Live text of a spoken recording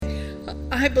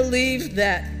I believe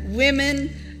that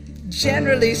women,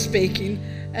 generally speaking,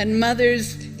 and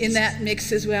mothers in that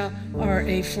mix as well, are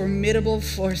a formidable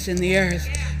force in the earth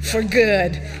for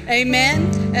good.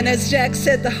 Amen? And as Jack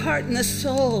said, the heart and the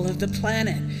soul of the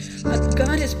planet.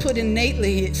 God has put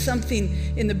innately something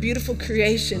in the beautiful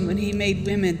creation when he made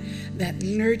women that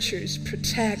nurtures,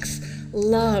 protects,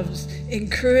 loves,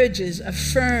 encourages,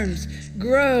 affirms,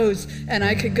 grows, and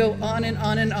I could go on and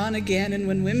on and on again. And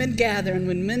when women gather and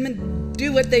when women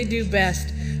do what they do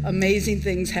best, amazing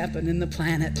things happen in the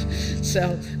planet.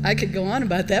 So I could go on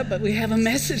about that, but we have a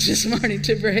message this morning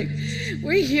to bring.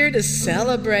 We're here to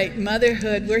celebrate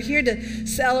motherhood. We're here to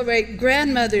celebrate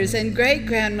grandmothers and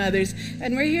great-grandmothers,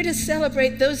 and we're here to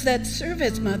celebrate those that serve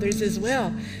as mothers as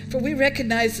well. For we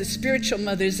recognize the spiritual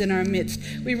mothers in our midst.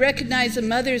 We recognize the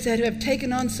mothers that have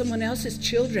taken on someone else's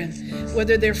children,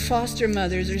 whether they're foster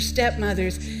mothers or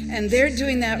stepmothers, and they're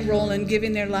doing that role and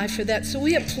giving their life for that. So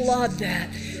we applaud that,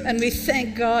 and we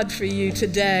thank God for you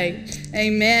today.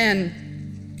 Amen.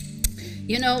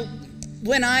 You know,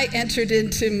 when I entered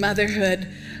into motherhood,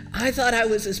 I thought I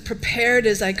was as prepared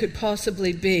as I could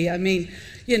possibly be. I mean,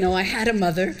 you know, I had a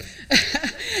mother.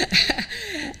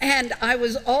 And I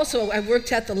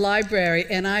worked at the library,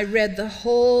 and I read the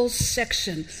whole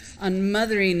section on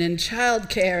mothering and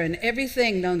childcare and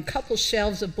everything on a couple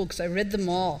shelves of books. I read them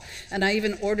all, and I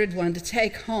even ordered one to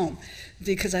take home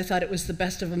because I thought it was the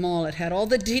best of them all. It had all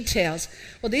the details.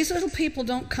 Well, these little people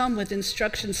don't come with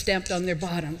instructions stamped on their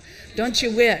bottom. Don't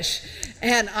you wish?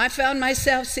 And I found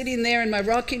myself sitting there in my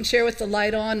rocking chair with the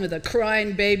light on with a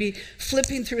crying baby,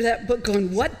 flipping through that book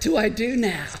going, what do I do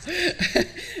now?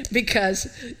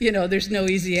 Because, you know, there's no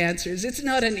easy answers. It's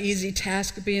not an easy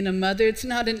task being a mother. It's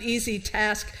not an easy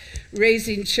task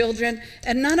raising children,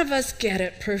 and none of us get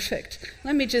it perfect.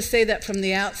 Let me just say that from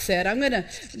the outset. I'm going to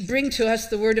bring to us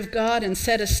the Word of God and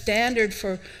set a standard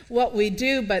for what we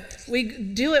do, but we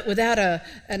do it without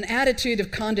an attitude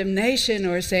of condemnation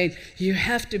or saying, you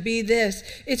have to be this.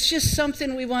 It's just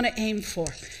something we want to aim for.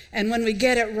 And when we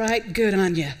get it right, good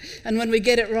on you. And when we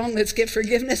get it wrong, let's get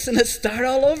forgiveness and let's start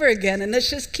all over again. And let's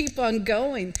just keep on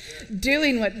going,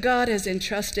 doing what God has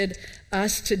entrusted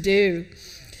us to do.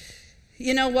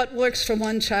 You know, what works for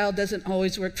one child doesn't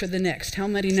always work for the next. How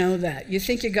many know that? You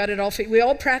think you got it all figured? We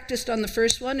all practiced on the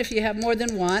first one. If you have more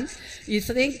than one, you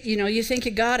think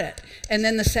you got it. And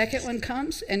then the second one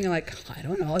comes, and you're like, I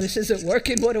don't know, this isn't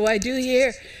working. What do I do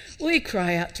here? We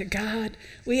cry out to God.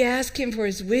 We ask him for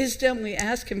his wisdom. We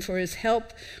ask him for his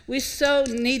help. We so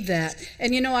need that.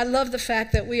 And you know, I love the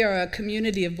fact that we are a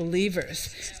community of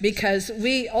believers because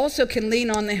we also can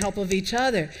lean on the help of each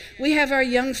other. We have our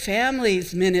Young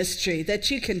Families ministry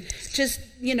that you can just,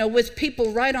 you know, with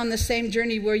people right on the same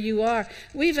journey where you are.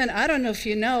 I don't know if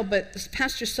you know, but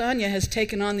Pastor Sonia has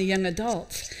taken on the young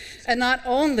adults. And not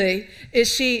only is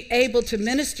she able to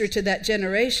minister to that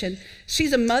generation,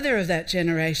 she's a mother of that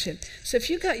generation. So if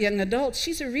you've got young adults,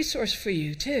 she's a resource for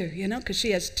you too, you know, because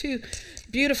she has two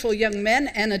beautiful young men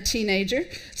and a teenager.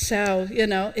 So, you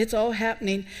know, it's all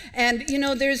happening. And, you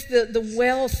know, there's the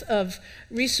wealth of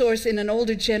resource in an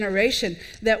older generation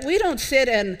that we don't sit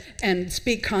and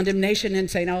speak condemnation and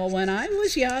say, oh, when I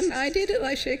was young, I did it.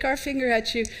 I shake our finger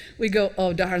at you. We go,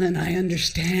 oh, darling, I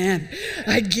understand.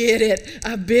 I get it.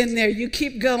 I've been there. You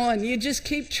keep going. You just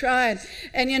keep trying.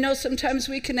 And, you know, sometimes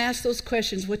we can ask those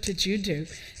questions, what did you do?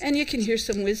 And you can hear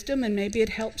some wisdom and maybe it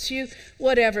helps you,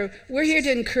 whatever. We're here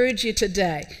to encourage you today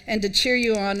and to cheer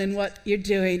you on in what you're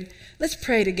doing. Let's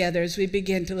pray together as we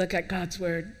begin to look at God's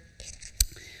Word.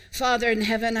 Father in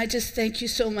heaven, I just thank you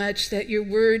so much that your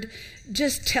word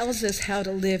just tells us how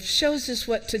to live, shows us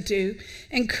what to do,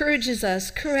 encourages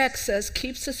us, corrects us,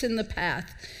 keeps us in the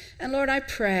path. And Lord, I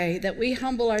pray that we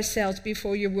humble ourselves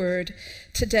before your word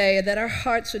today, that our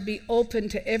hearts would be open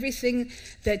to everything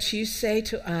that you say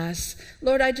to us.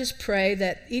 Lord, I just pray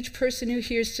that each person who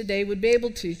hears today would be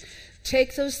able to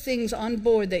take those things on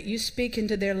board that you speak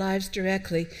into their lives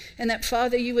directly, and that,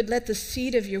 Father, you would let the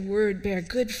seed of your word bear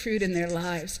good fruit in their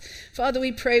lives. Father,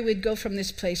 we pray we'd go from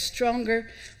this place stronger,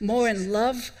 more in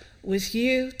love with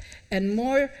you, and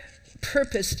more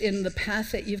purposed in the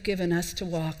path that you've given us to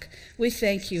walk. We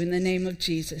thank you in the name of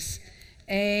Jesus.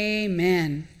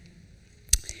 Amen.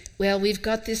 Well, we've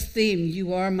got this theme,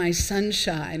 You Are My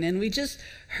Sunshine, and we just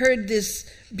heard this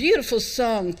beautiful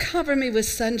song, Cover Me with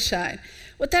Sunshine.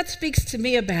 What that speaks to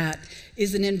me about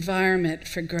is an environment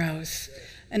for growth.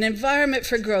 An environment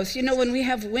for growth. You know, when we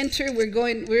have winter,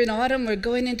 we're in autumn, we're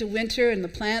going into winter, and the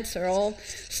plants are all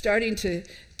starting to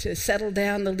settle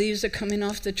down. The leaves are coming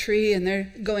off the tree, and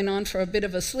they're going on for a bit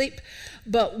of a sleep.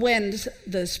 But when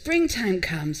the springtime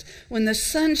comes, when the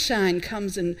sunshine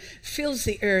comes and fills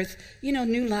the earth,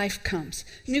 new life comes,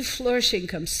 new flourishing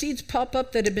comes. Seeds pop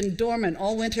up that have been dormant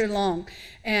all winter long,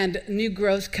 and new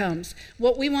growth comes.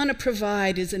 What we want to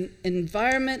provide is an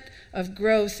environment of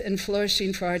growth and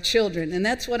flourishing for our children. And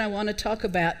that's what I want to talk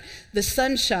about, the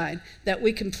sunshine that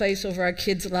we can place over our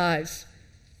kids' lives.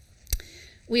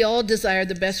 We all desire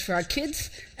the best for our kids,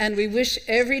 and we wish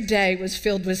every day was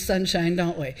filled with sunshine,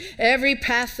 don't we? Every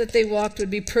path that they walked would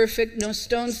be perfect, no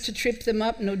stones to trip them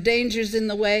up, no dangers in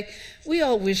the way. We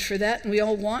all wish for that, and we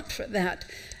all want for that.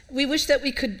 We wish that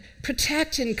we could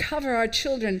protect and cover our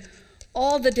children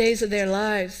all the days of their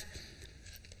lives.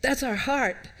 That's our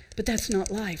heart, but that's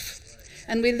not life.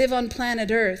 And we live on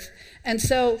planet Earth, and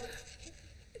so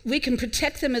we can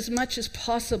protect them as much as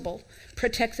possible.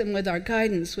 Protect them with our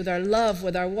guidance, with our love,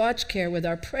 with our watch care, with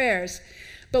our prayers.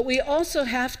 But we also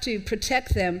have to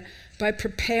protect them by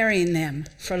preparing them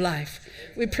for life.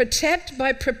 We protect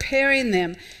by preparing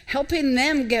them, helping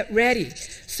them get ready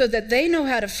so that they know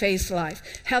how to face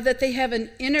life, how that they have an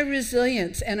inner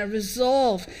resilience and a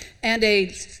resolve and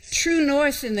a true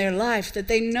north in their life, that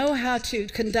they know how to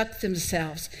conduct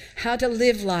themselves, how to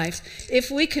live life.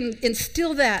 If we can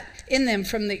instill that in them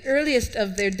from the earliest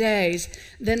of their days,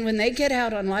 then when they get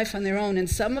out on life on their own, and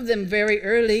some of them very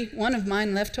early, one of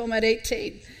mine left home at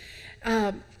 18,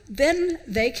 then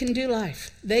they can do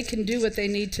life. They can do what they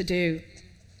need to do.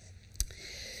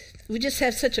 We just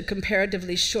have such a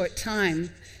comparatively short time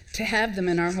to have them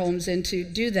in our homes and to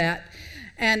do that.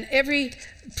 And every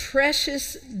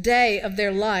precious day of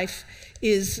their life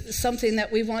is something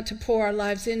that we want to pour our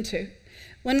lives into.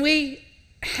 When we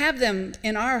have them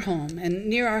in our home and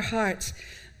near our hearts,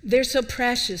 they're so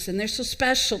precious and they're so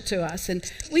special to us, and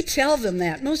we tell them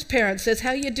that. Most parents says,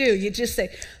 "How you do?" You just say,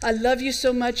 "I love you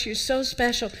so much, you're so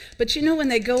special." But when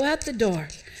they go out the door,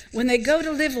 when they go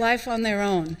to live life on their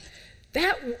own,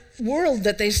 that world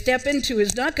that they step into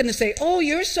is not going to say, "Oh,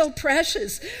 you're so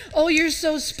precious. Oh, you're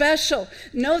so special."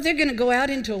 No, they're going to go out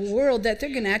into a world that they're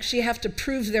going to actually have to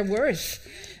prove their worth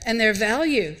and their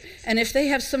value. And if they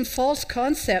have some false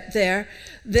concept there,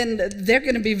 then they're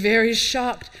going to be very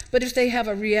shocked. But if they have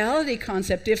a reality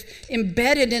concept, if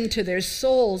embedded into their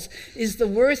souls is the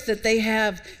worth that they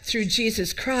have through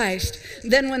Jesus Christ,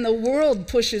 then when the world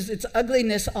pushes its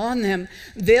ugliness on them,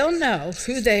 they'll know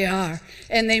who they are.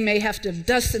 And they may have to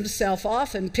dust themselves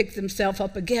off and pick themselves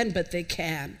up again, but they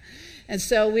can. And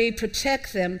so we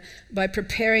protect them by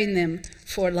preparing them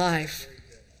for life.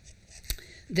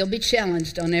 They'll be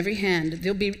challenged on every hand.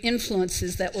 There'll be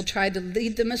influences that will try to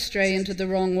lead them astray into the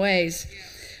wrong ways.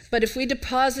 But if we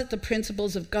deposit the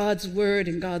principles of God's word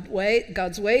and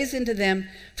God's ways into them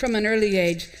from an early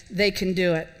age, they can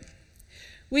do it.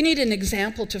 We need an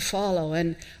example to follow,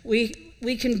 and we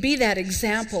can be that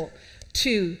example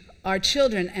to our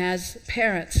children as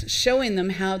parents, showing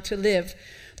them how to live.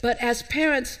 But as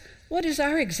parents, what is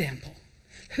our example?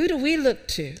 Who do we look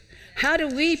to? How do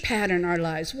we pattern our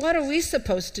lives? What are we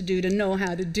supposed to do to know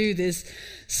how to do this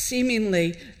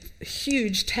seemingly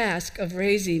huge task of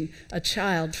raising a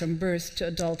child from birth to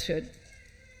adulthood?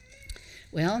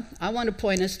 Well, I want to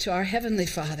point us to our Heavenly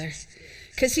Father,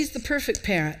 because He's the perfect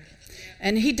parent,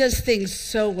 and He does things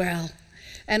so well.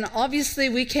 And obviously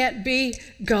we can't be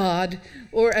God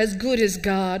or as good as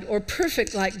God or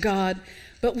perfect like God,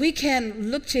 but we can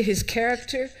look to His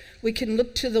character. We can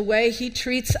look to the way He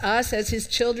treats us as His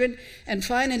children and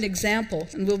find an example.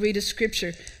 And we'll read a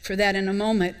scripture for that in a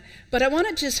moment. But I want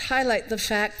to just highlight the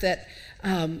fact that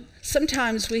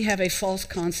sometimes we have a false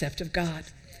concept of God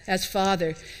as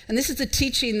Father. And this is a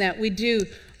teaching that we do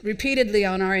repeatedly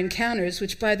on our encounters,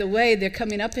 which, by the way, they're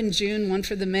coming up in June, one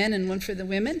for the men and one for the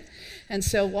women. And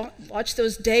so watch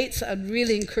those dates. I'd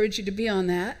really encourage you to be on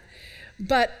that.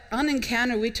 But on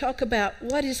Encounter, we talk about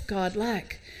what is God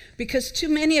like? Because too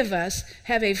many of us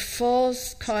have a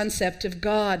false concept of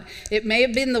God. It may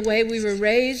have been the way we were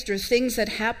raised or things that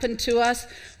happened to us,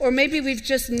 or maybe we've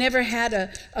just never had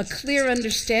a clear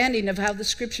understanding of how the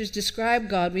scriptures describe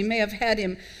God. We may have had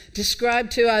Him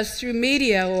described to us through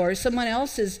media or someone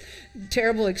else's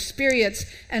terrible experience,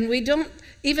 and we don't,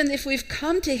 even if we've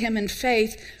come to Him in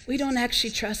faith, we don't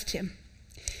actually trust Him.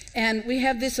 And we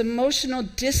have this emotional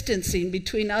distancing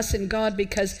between us and God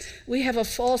because we have a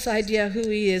false idea who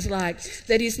He is like,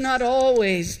 that He's not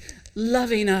always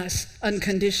loving us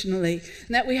unconditionally,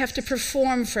 and that we have to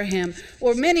perform for Him,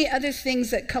 or many other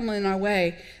things that come in our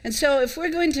way. And so if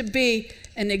we're going to be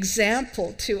an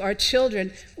example to our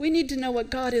children, we need to know what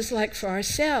God is like for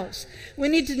ourselves. We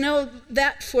need to know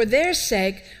that for their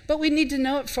sake, but we need to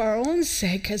know it for our own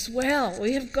sake as well.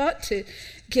 We have got to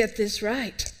get this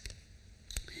right.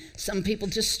 Some people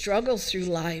just struggle through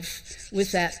life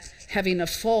with that, having a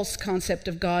false concept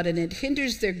of God, and it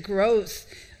hinders their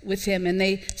growth with him, and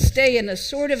they stay in a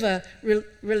sort of a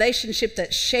relationship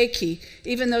that's shaky,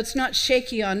 even though it's not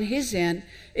shaky on his end,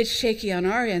 it's shaky on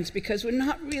our ends, because we're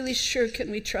not really sure, can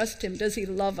we trust him? Does he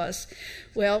love us?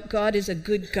 Well, God is a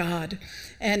good God,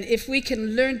 and if we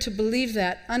can learn to believe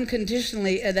that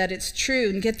unconditionally, that it's true,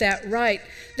 and get that right,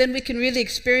 then we can really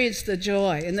experience the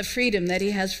joy and the freedom that he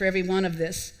has for every one of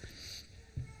this.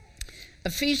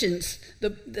 Ephesians,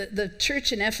 the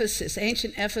church in Ephesus,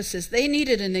 ancient Ephesus, they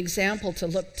needed an example to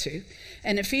look to.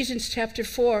 And Ephesians chapter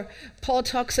 4, Paul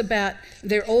talks about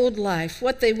their old life,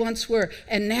 what they once were,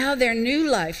 and now their new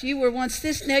life. You were once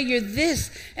this, now you're this,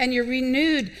 and you're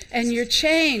renewed, and you're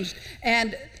changed.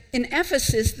 And in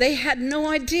Ephesus, they had no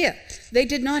idea. They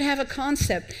did not have a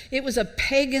concept. It was a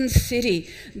pagan city.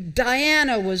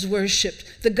 Diana was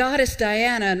worshipped, the goddess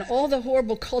Diana, and all the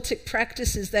horrible cultic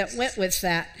practices that went with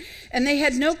that. And they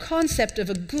had no concept of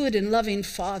a good and loving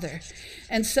Father.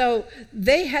 And so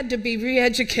they had to be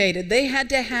re-educated. They had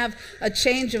to have a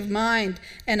change of mind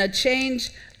and a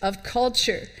change of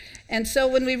culture. And so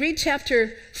when we read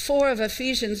chapter 4 of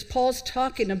Ephesians, Paul's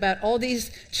talking about all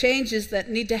these changes that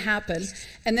need to happen.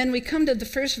 And then we come to the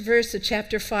first verse of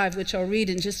chapter 5, which I'll read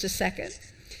in just a second.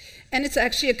 And it's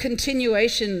actually a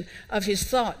continuation of his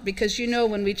thought, because you know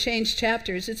when we change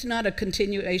chapters, it's not a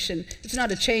continuation, it's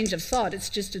not a change of thought, it's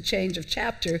just a change of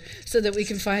chapter so that we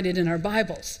can find it in our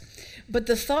Bibles. But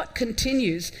the thought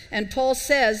continues, and Paul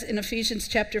says in Ephesians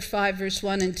chapter 5, verse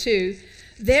 1 and 2,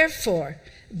 "Therefore,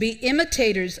 be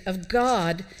imitators of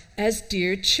God as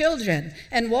dear children,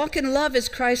 and walk in love as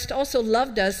Christ also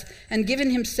loved us and given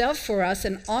himself for us,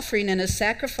 an offering and a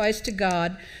sacrifice to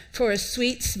God for a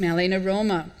sweet-smelling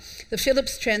aroma." The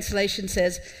Phillips translation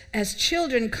says, "As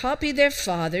children copy their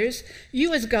fathers,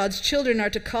 you as God's children are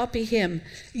to copy him.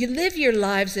 You live your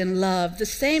lives in love, the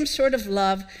same sort of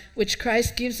love which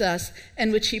Christ gives us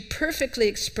and which he perfectly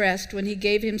expressed when he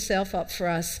gave himself up for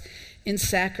us in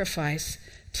sacrifice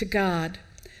to God."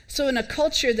 So in a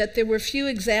culture that there were few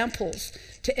examples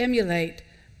to emulate,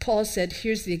 Paul said,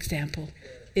 here's the example.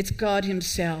 It's God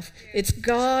himself. It's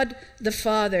God the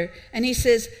Father. And he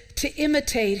says to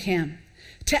imitate him,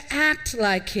 to act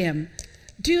like him,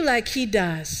 do like he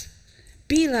does,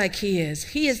 be like he is.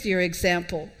 He is your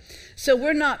example. So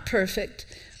we're not perfect,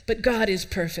 but God is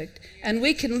perfect. And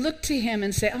we can look to him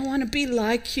and say, I want to be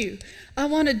like you. I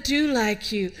want to do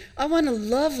like you. I want to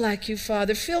love like you,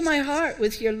 Father. Fill my heart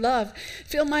with your love.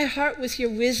 Fill my heart with your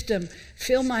wisdom.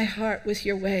 Fill my heart with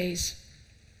your ways.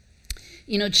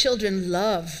 You know, children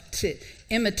love to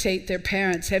imitate their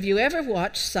parents. Have you ever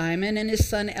watched Simon and his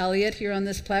son Elliot here on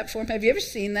this platform? Have you ever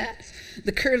seen that?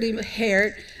 The curly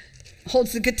hair,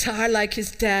 holds the guitar like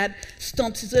his dad,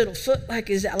 stomps his little foot like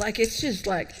his dad. Like, it's just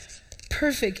like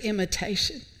perfect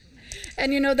imitation.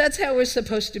 And you know, that's how we're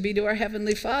supposed to be to our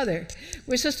Heavenly Father.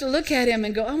 We're supposed to look at him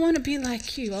and go, I want to be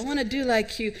like you. I want to do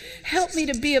like you. Help me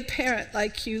to be a parent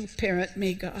like you parent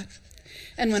me, God.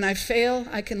 And when I fail,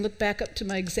 I can look back up to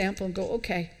my example and go,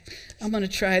 okay, I'm going to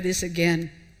try this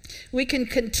again. We can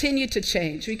continue to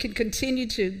change. We can continue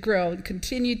to grow and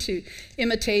continue to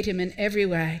imitate him in every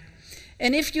way.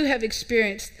 And if you have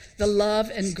experienced the love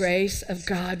and grace of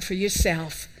God for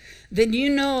yourself, then you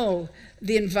know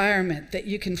the environment that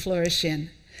you can flourish in.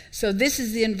 So this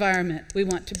is the environment we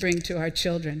want to bring to our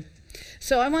children.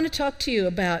 So I want to talk to you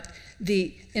about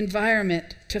the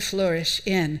environment to flourish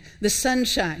in, the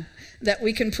sunshine that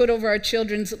we can put over our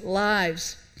children's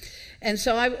lives. And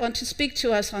so I want to speak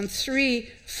to us on 3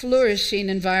 flourishing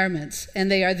environments,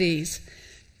 and they are these: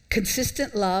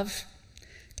 consistent love,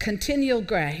 continual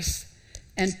grace,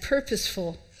 and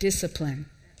purposeful discipline.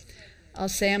 I'll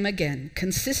say them again: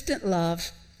 consistent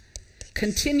love,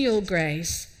 continual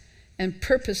grace, and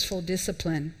purposeful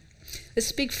discipline. Let's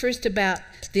speak first about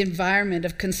the environment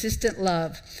of consistent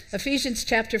love. Ephesians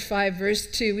chapter 5, verse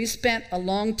 2. We spent a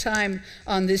long time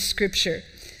on this scripture.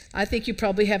 I think you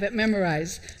probably have it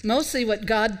memorized. Mostly what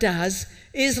God does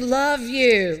is love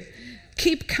you.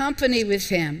 Keep company with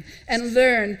him and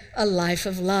learn a life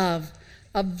of love.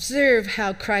 Observe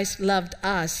how Christ loved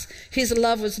us. His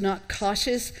love was not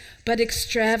cautious, but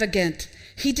extravagant.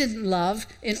 He didn't love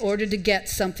in order to get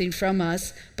something from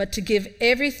us, but to give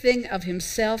everything of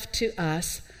himself to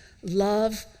us.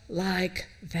 Love like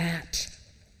that.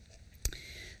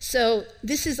 So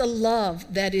this is a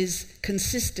love that is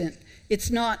consistent.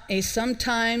 It's not a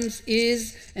sometimes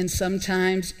is and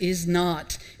sometimes is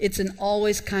not. It's an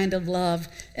always kind of love.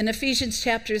 In Ephesians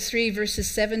chapter 3, verses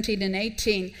 17 and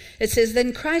 18, it says,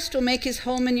 "Then Christ will make his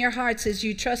home in your hearts as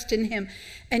you trust in him,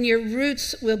 and your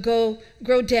roots will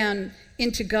grow down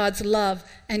into God's love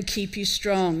and keep you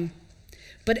strong.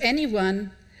 But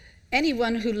anyone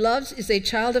who loves is a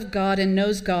child of God and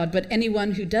knows God, but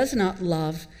anyone who does not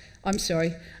love,"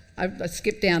 I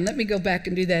skipped down. Let me go back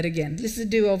and do that again. This is a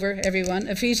do-over, everyone.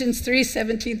 Ephesians 3,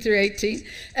 17 through 18,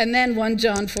 and then 1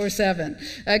 John 4, 7.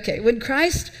 Okay, when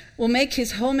Christ will make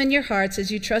his home in your hearts as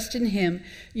you trust in him,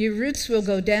 your roots will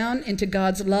go down into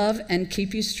God's love and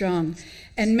keep you strong.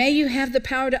 And may you have the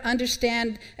power to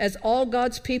understand, as all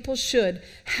God's people should,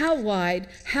 how wide,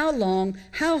 how long,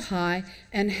 how high,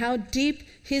 and how deep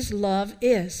his love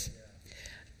is.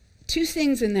 Two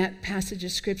things in that passage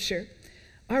of Scripture.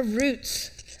 Our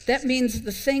roots, that means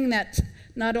the thing that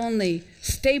not only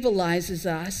stabilizes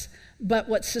us, but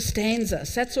what sustains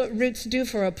us. That's what roots do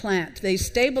for a plant. They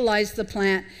stabilize the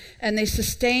plant and they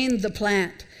sustain the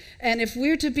plant. And if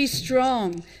we're to be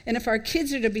strong, and if our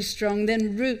kids are to be strong,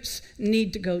 then roots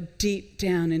need to go deep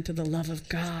down into the love of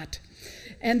God.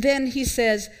 And then he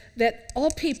says that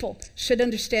all people should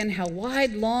understand how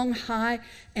wide, long, high,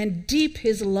 and deep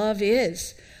his love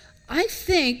is. I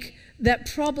think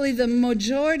that probably the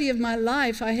majority of my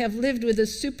life I have lived with a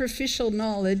superficial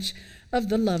knowledge of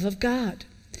the love of God.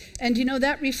 And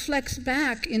that reflects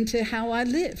back into how I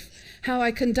live, how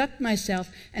I conduct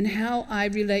myself, and how I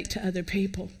relate to other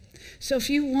people. So if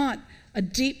you want a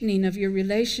deepening of your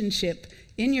relationship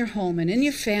in your home and in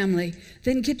your family,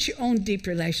 then get your own deep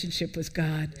relationship with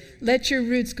God. Let your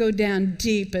roots go down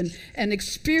deep and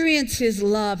experience his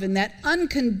love and that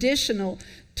unconditional,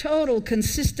 total,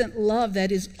 consistent love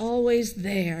that is always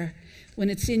there. When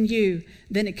it's in you,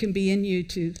 then it can be in you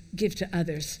to give to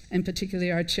others, and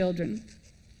particularly our children.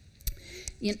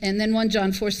 And then 1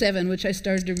 John 4, 7, which I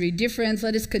started to read. "Dear friends,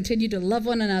 let us continue to love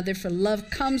one another, for love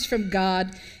comes from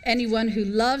God. Anyone who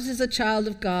loves is a child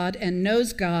of God and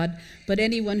knows God, but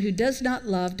anyone who does not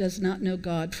love does not know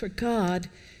God, for God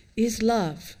is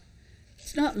love."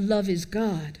 It's not love is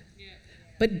God,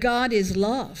 but God is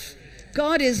love.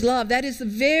 God is love. That is the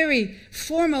very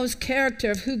foremost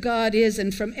character of who God is,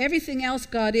 and from everything else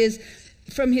God is,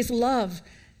 from his love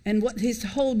and what his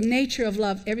whole nature of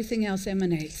love, everything else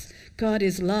emanates. God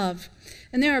is love.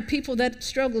 And there are people that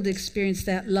struggle to experience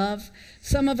that love.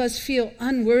 Some of us feel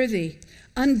unworthy,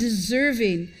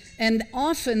 undeserving, and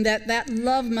often that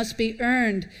love must be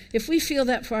earned. If we feel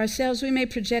that for ourselves, we may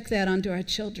project that onto our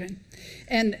children.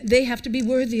 And they have to be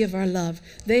worthy of our love.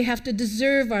 They have to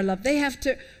deserve our love. They have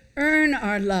to earn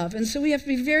our love. And so we have to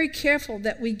be very careful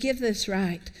that we give this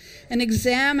right and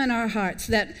examine our hearts,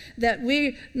 that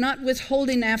we're not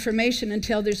withholding affirmation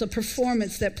until there's a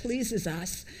performance that pleases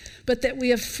us, but that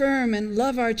we affirm and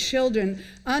love our children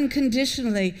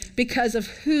unconditionally because of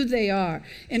who they are,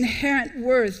 inherent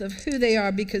worth of who they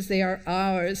are because they are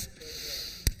ours.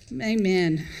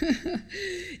 Amen.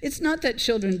 It's not that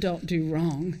children don't do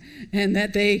wrong and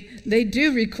that they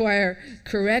do require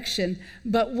correction,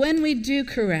 but when we do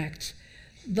correct,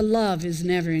 the love is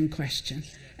never in question.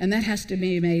 And that has to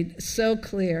be made so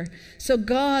clear. So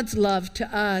God's love to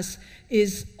us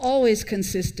is always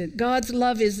consistent. God's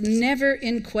love is never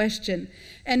in question.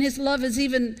 And his love is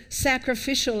even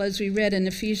sacrificial, as we read in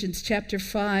Ephesians chapter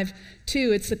 5,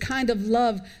 2. It's the kind of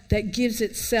love that gives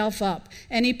itself up.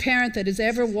 Any parent that has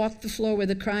ever walked the floor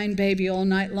with a crying baby all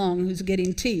night long who's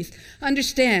getting teeth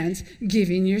understands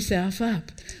giving yourself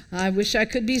up. I wish I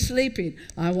could be sleeping.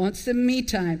 I want some me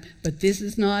time, but this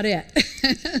is not it.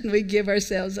 We give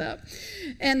ourselves up.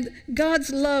 And God's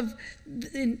love,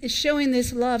 showing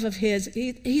this love of his,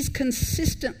 he's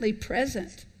consistently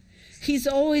present. He's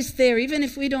always there. Even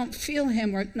if we don't feel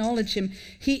him or acknowledge him,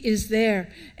 he is there.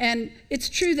 And it's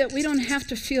true that we don't have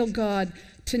to feel God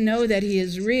to know that he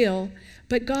is real,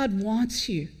 but God wants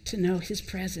you to know his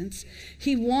presence.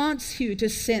 He wants you to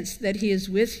sense that he is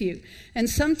with you. And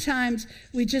sometimes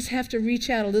we just have to reach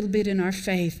out a little bit in our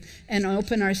faith and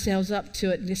open ourselves up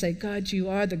to it and say, God, you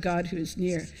are the God who is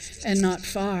near and not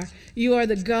far. You are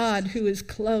the God who is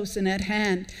close and at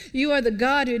hand. You are the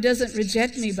God who doesn't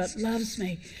reject me but loves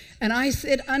me. And I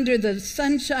sit under the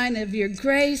sunshine of your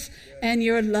grace and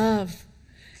your love.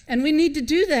 And we need to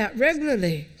do that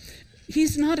regularly.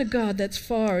 He's not a God that's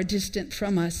far or distant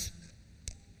from us.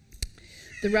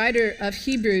 The writer of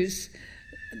Hebrews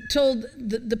told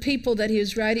the people that he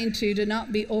was writing to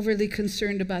not be overly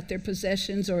concerned about their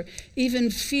possessions or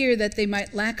even fear that they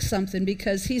might lack something,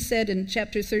 because he said in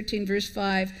chapter 13, verse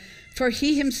 5, "For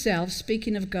he himself,"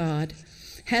 speaking of God,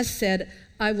 "has said,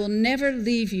 I will never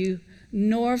leave you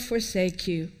nor forsake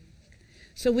you."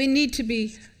 So we need to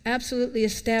be absolutely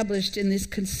established in this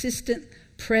consistent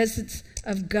presence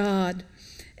of God.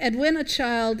 And when a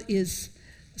child is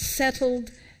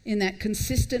settled in that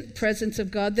consistent presence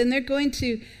of God, then they're going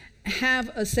to have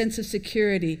a sense of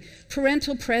security.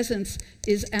 Parental presence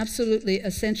is absolutely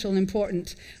essential and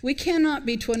important. We cannot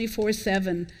be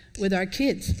 24/7 with our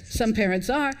kids. Some parents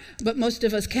are, but most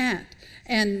of us can't.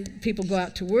 And people go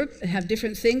out to work, have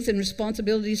different things and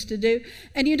responsibilities to do,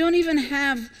 and you don't even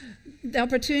have the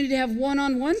opportunity to have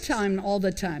one-on-one time all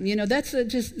the time. That's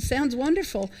just sounds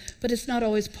wonderful, but it's not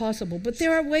always possible. But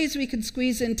there are ways we can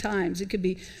squeeze in times. It could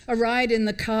be a ride in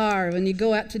the car when you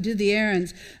go out to do the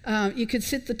errands. You could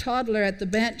sit the toddler at the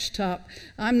bench top.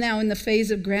 I'm now in the phase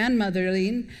of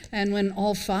grandmothering, and when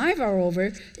all 5 are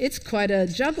over, it's quite a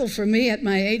juggle for me at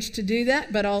my age to do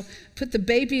that, but I'll put the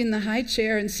baby in the high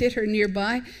chair and sit her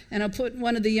nearby, and I'll put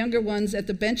one of the younger ones at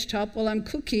the bench top while I'm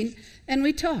cooking, and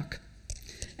we talk.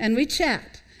 And we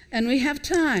chat, and we have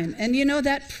time. And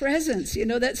that presence,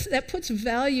 that puts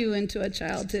value into a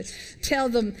child, to tell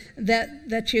them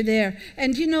that you're there.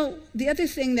 And the other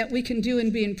thing that we can do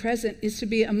in being present is to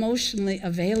be emotionally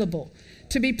available,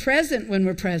 to be present when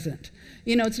we're present.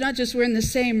 It's not just we're in the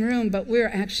same room, but we're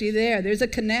actually there. There's a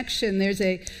connection, there's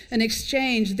an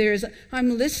exchange,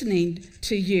 I'm listening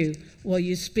to you while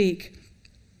you speak.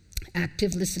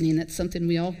 Active listening, that's something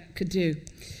we all could do.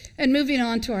 And moving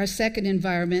on to our second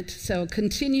environment, so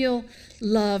continual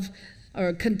love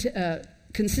or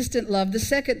consistent love. The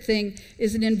second thing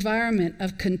is an environment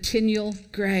of continual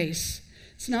grace.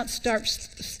 It's not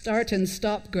start and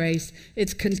stop grace.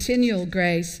 It's continual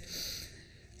grace.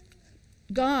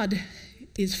 God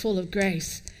is full of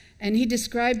grace, and he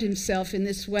described himself in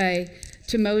this way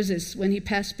to Moses when he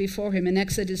passed before him in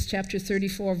Exodus chapter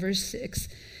 34, verse 6.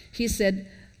 He said,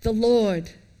 the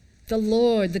Lord,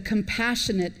 the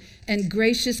compassionate and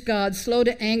gracious God, slow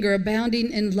to anger,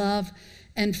 abounding in love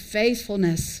and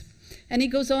faithfulness. And he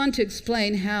goes on to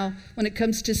explain how, when it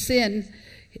comes to sin,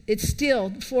 it's still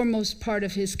the foremost part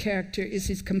of his character is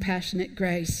his compassionate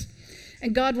grace.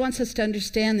 And God wants us to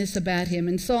understand this about him.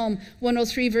 In Psalm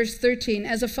 103, verse 13,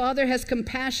 as a father has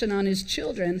compassion on his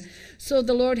children, so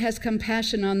the Lord has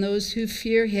compassion on those who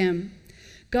fear him.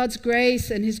 God's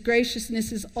grace and his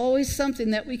graciousness is always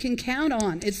something that we can count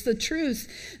on. It's the truth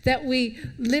that we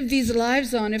live these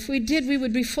lives on. If we did, we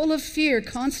would be full of fear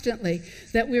constantly,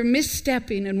 that we're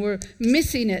misstepping and we're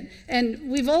missing it.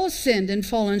 And we've all sinned and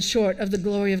fallen short of the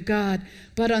glory of God.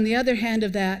 But on the other hand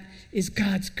of that is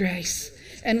God's grace.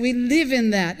 And we live in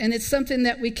that, and it's something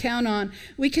that we count on.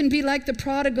 We can be like the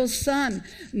prodigal son,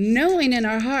 knowing in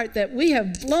our heart that we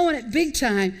have blown it big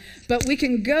time, but we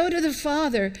can go to the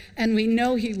Father, and we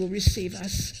know he will receive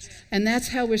us. And that's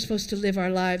how we're supposed to live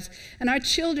our lives. And our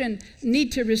children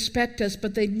need to respect us,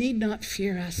 but they need not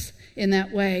fear us in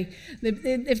that way.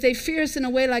 If they fear us in a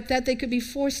way like that, they could be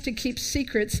forced to keep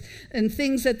secrets and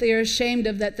things that they are ashamed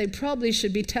of that they probably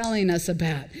should be telling us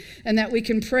about, and that we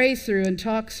can pray through and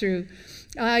talk through.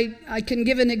 I can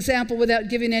give an example without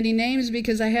giving any names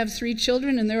because I have 3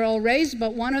 children and they're all raised,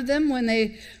 but one of them, when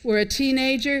they were a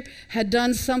teenager, had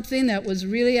done something that was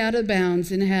really out of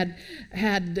bounds and had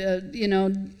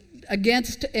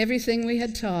against everything we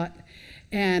had taught.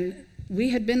 And we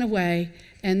had been away,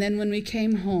 and then when we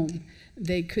came home,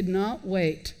 they could not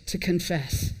wait to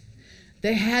confess.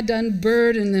 They had to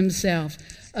unburden themselves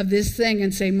of this thing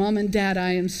and say, Mom and Dad,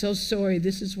 I am so sorry.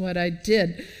 This is what I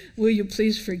did. Will you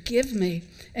please forgive me?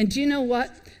 And do you know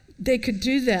what? They could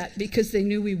do that because they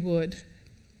knew we would.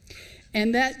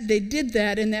 And that they did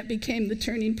that, and that became the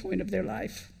turning point of their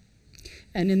life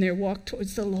and in their walk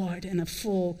towards the Lord and a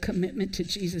full commitment to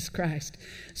Jesus Christ.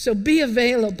 So be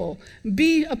available,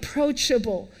 be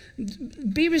approachable,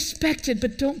 be respected,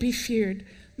 but don't be feared.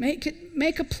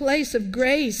 Make a place of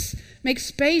grace. Make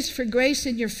space for grace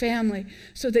in your family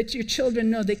so that your children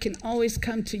know they can always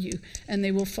come to you and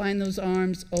they will find those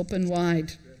arms open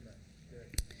wide.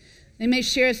 They may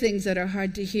share things that are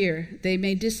hard to hear. They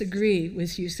may disagree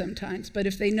with you sometimes, but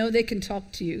if they know they can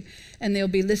talk to you and they'll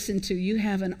be listened to, you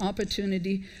have an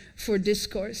opportunity for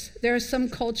discourse. There are some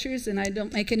cultures, and I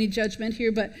don't make any judgment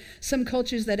here, but some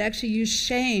cultures that actually use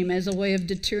shame as a way of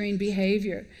deterring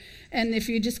behavior. And if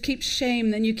you just keep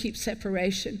shame, then you keep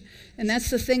separation. And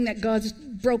that's the thing that God's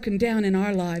broken down in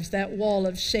our lives, that wall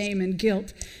of shame and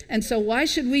guilt. And so why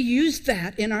should we use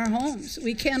that in our homes?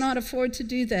 We cannot afford to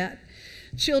do that.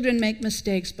 Children make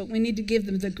mistakes, but we need to give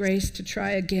them the grace to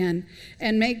try again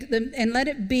and let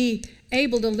it be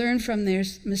able to learn from their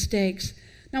mistakes.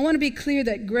 Now, I want to be clear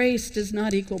that grace does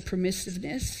not equal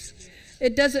permissiveness.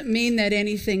 It doesn't mean that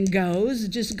anything goes.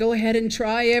 Just go ahead and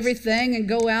try everything and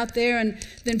go out there and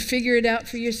then figure it out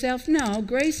for yourself. No,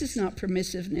 grace is not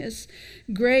permissiveness.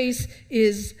 Grace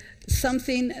is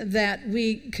something that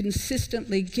we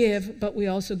consistently give, but we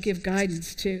also give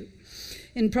guidance to.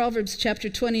 In Proverbs chapter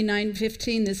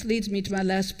 29:15, this leads me to my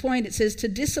last point. It says, to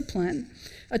discipline,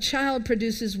 a child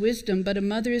produces wisdom, but a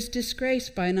mother is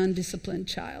disgraced by an undisciplined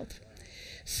child.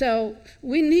 So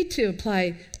we need to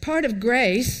apply, part of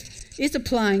grace is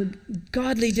applying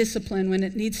godly discipline when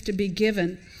it needs to be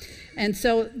given. And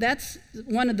so that's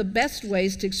one of the best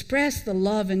ways to express the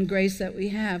love and grace that we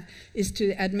have, is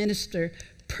to administer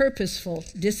purposeful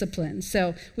discipline.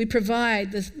 So we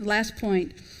provide, this last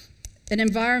point, an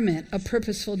environment of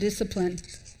purposeful discipline.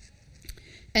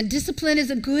 And discipline is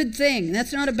a good thing.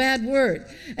 That's not a bad word.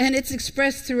 And it's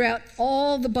expressed throughout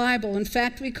all the Bible. In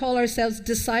fact, we call ourselves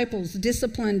disciples,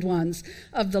 disciplined ones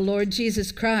of the Lord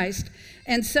Jesus Christ.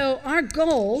 And so our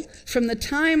goal from the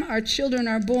time our children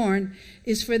are born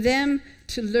is for them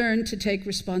to learn to take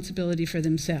responsibility for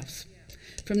themselves.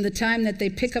 From the time that they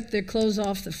pick up their clothes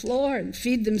off the floor and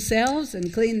feed themselves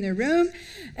and clean their room,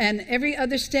 and every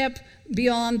other step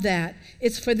beyond that,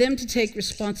 it's for them to take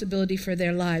responsibility for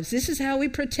their lives. This is how we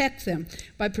protect them,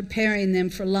 by preparing them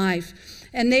for life.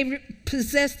 And they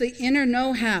possess the inner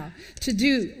know-how to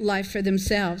do life for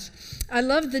themselves. I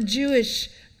love the Jewish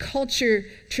culture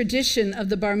tradition of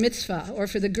the bar mitzvah, or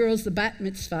for the girls, the bat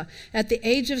mitzvah. At the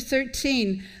age of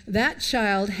 13, that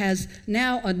child has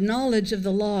now a knowledge of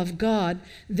the law of God.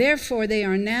 Therefore, they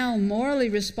are now morally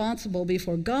responsible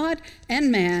before God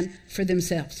and man for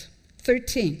themselves.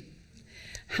 13.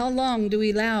 How long do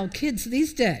we allow kids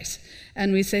these days?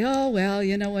 And we say, oh, well,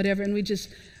 whatever, and we just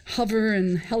hover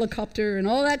and helicopter and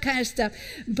all that kind of stuff.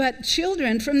 But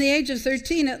children from the age of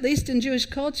 13, at least in Jewish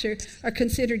culture, are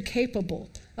considered capable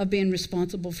of being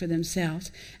responsible for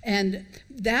themselves. And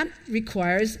that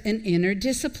requires an inner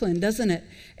discipline, doesn't it?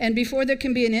 And before there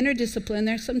can be an inner discipline,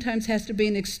 there sometimes has to be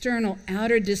an external,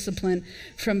 outer discipline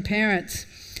from parents.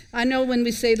 I know when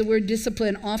we say the word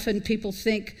discipline, often people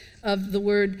think of the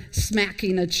word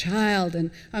smacking a child,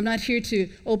 and I'm not here to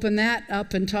open that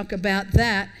up and talk about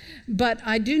that, but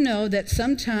I do know that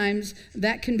sometimes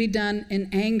that can be done in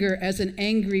anger, as an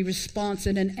angry response,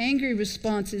 and an angry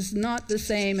response is not the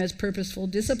same as purposeful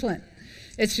discipline.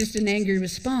 It's just an angry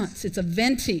response. It's a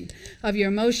venting of your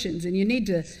emotions, and you need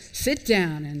to sit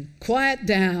down and quiet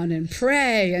down and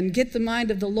pray and get the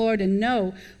mind of the Lord and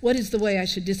know what is the way I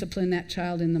should discipline that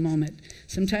child in the moment.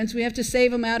 Sometimes we have to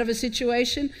save them out of a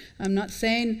situation. I'm not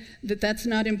saying that that's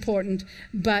not important,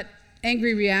 but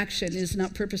angry reaction is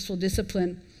not purposeful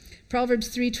discipline.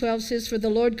 Proverbs 3:12 says, for the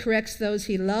Lord corrects those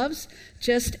he loves,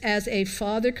 just as a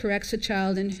father corrects a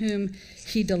child in whom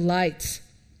he delights.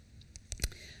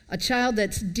 A child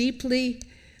that's deeply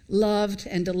loved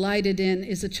and delighted in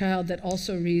is a child that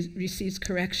also receives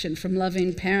correction from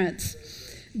loving parents.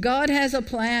 God has a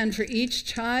plan for each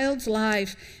child's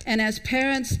life, and as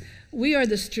parents, we are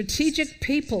the strategic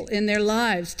people in their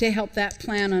lives to help that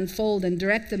plan unfold and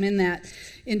direct them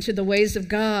into the ways of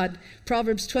God.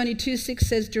 Proverbs 22:6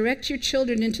 says, direct your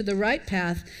children into the right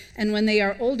path, and when they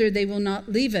are older, they will not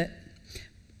leave it.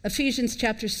 Ephesians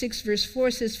chapter 6 verse 4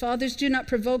 says, fathers, do not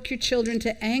provoke your children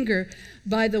to anger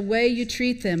by the way you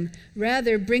treat them.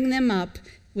 Rather, bring them up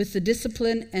with the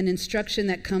discipline and instruction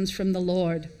that comes from the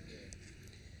Lord.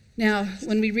 Now,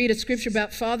 when we read a scripture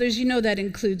about fathers, that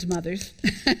includes mothers.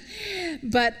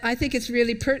 But I think it's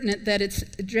really pertinent that it's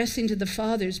addressing to the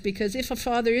fathers, because if a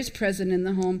father is present in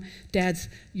the home, dads,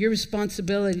 your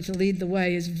responsibility to lead the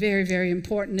way is very, very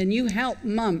important. And you help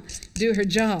mom do her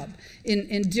job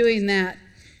in doing that.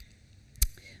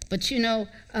 But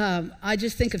I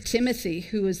just think of Timothy,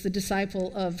 who was the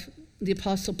disciple of the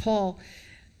Apostle Paul.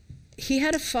 He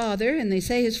had a father, and they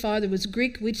say his father was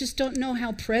Greek. We just don't know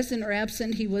how present or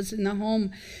absent he was in the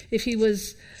home.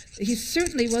 He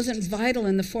certainly wasn't vital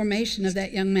in the formation of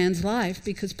that young man's life,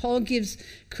 because Paul gives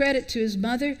credit to his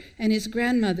mother and his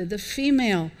grandmother, the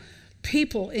female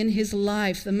people in his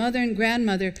life. The mother and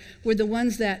grandmother were the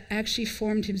ones that actually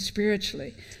formed him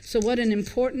spiritually. So what an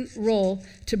important role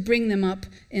to bring them up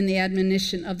in the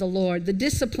admonition of the Lord, the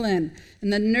discipline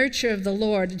and the nurture of the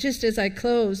Lord. Just as I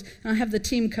close, and I'll have the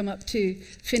team come up to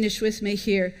finish with me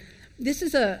here. This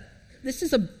is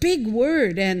a big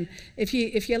word, and if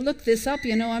you look this up,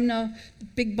 I'm no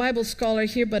big Bible scholar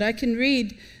here, but I can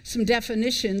read some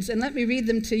definitions, and let me read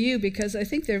them to you because I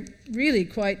think they're really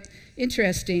quite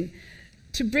interesting.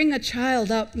 To bring a child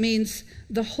up means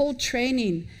the whole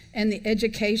training and the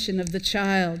education of the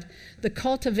child, the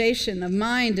cultivation of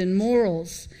mind and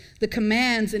morals, the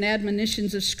commands and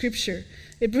admonitions of Scripture,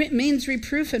 It means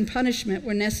reproof and punishment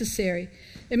were necessary.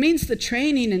 It means the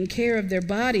training and care of their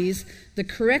bodies, the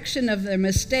correction of their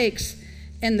mistakes,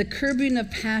 and the curbing of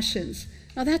passions.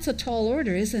 Now that's a tall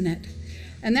order, isn't it?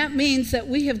 And that means that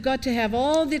we have got to have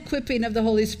all the equipping of the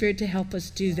Holy Spirit to help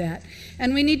us do that.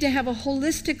 And we need to have a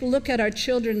holistic look at our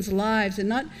children's lives and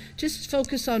not just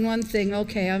focus on one thing.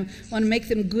 Okay, I want to make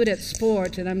them good at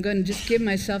sport and I'm going to just give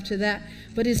myself to that.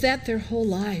 But is that their whole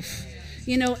life?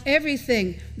 You know,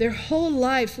 everything, their whole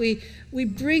life, we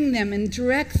bring them and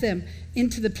direct them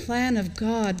into the plan of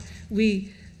God.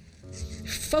 We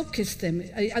focus them.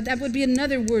 That would be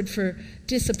another word for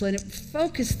discipline.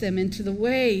 Focus them into the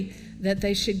way that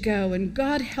they should go. And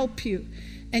God help you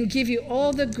and give you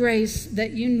all the grace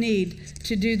that you need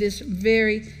to do this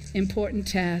very important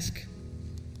task.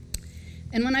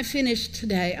 And when I finish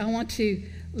today, I want to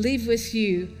leave with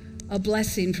you a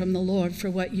blessing from the Lord for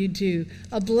what you do.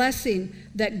 A blessing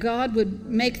that God would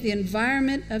make the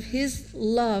environment of His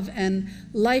love and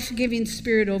life-giving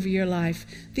spirit over your life.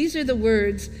 These are the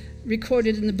words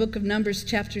recorded in the book of Numbers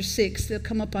chapter 6. They'll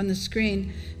come up on the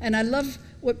screen. And I love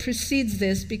what precedes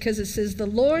this because it says, "The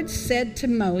Lord said to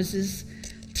Moses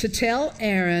to tell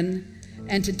Aaron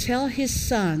and to tell his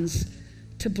sons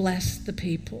to bless the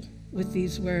people with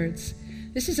these words."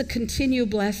 This is a continual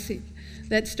blessing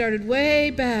that started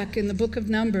way back in the book of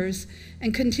Numbers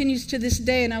and continues to this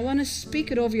day. And I want to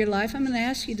speak it over your life. I'm going to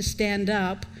ask you to stand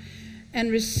up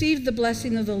and receive the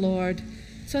blessing of the Lord.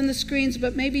 It's on the screens,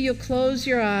 but maybe you'll close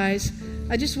your eyes.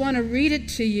 I just want to read it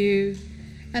to you.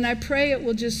 And I pray it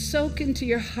will just soak into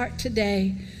your heart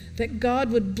today, that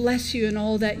God would bless you in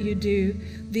all that you do.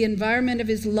 The environment of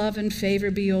His love and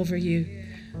favor be over you.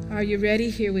 Are you ready?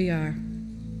 Here we are.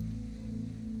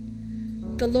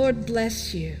 The Lord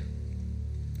bless you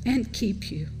and keep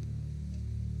you.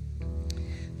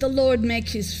 The Lord make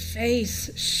His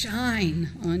face shine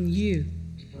on you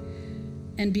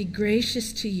and be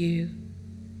gracious to you.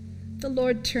 The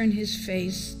Lord turn His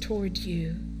face toward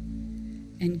you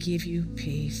and give you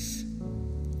peace.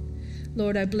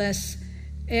 Lord, I bless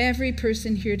every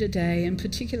person here today, and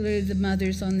particularly the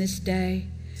mothers on this day.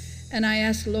 And I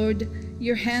ask, Lord,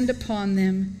 your hand upon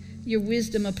them, your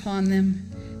wisdom upon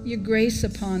them, your grace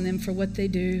upon them for what they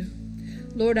do.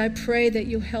 Lord, I pray that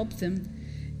you help them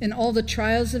in all the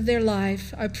trials of their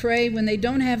life. I pray when they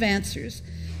don't have answers,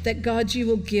 that God, you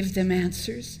will give them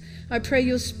answers. I pray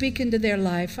you'll speak into their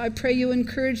life. I pray you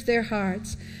encourage their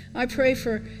hearts. I pray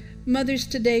for mothers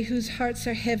today whose hearts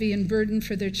are heavy and burdened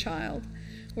for their child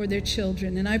or their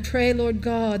children. And I pray, Lord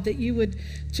God, that you would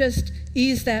just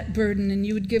ease that burden and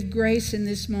you would give grace in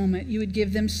this moment. You would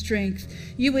give them strength.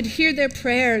 You would hear their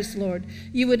prayers, Lord.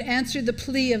 You would answer the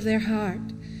plea of their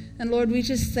heart. And Lord, we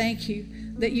just thank you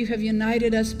that you have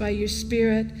united us by your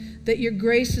Spirit, that your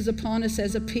grace is upon us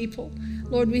as a people.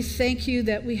 Lord, we thank you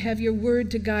that we have your word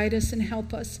to guide us and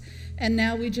help us. And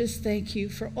now we just thank you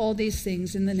for all these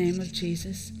things in the name of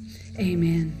Jesus.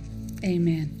 Amen.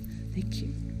 Amen. Thank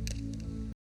you.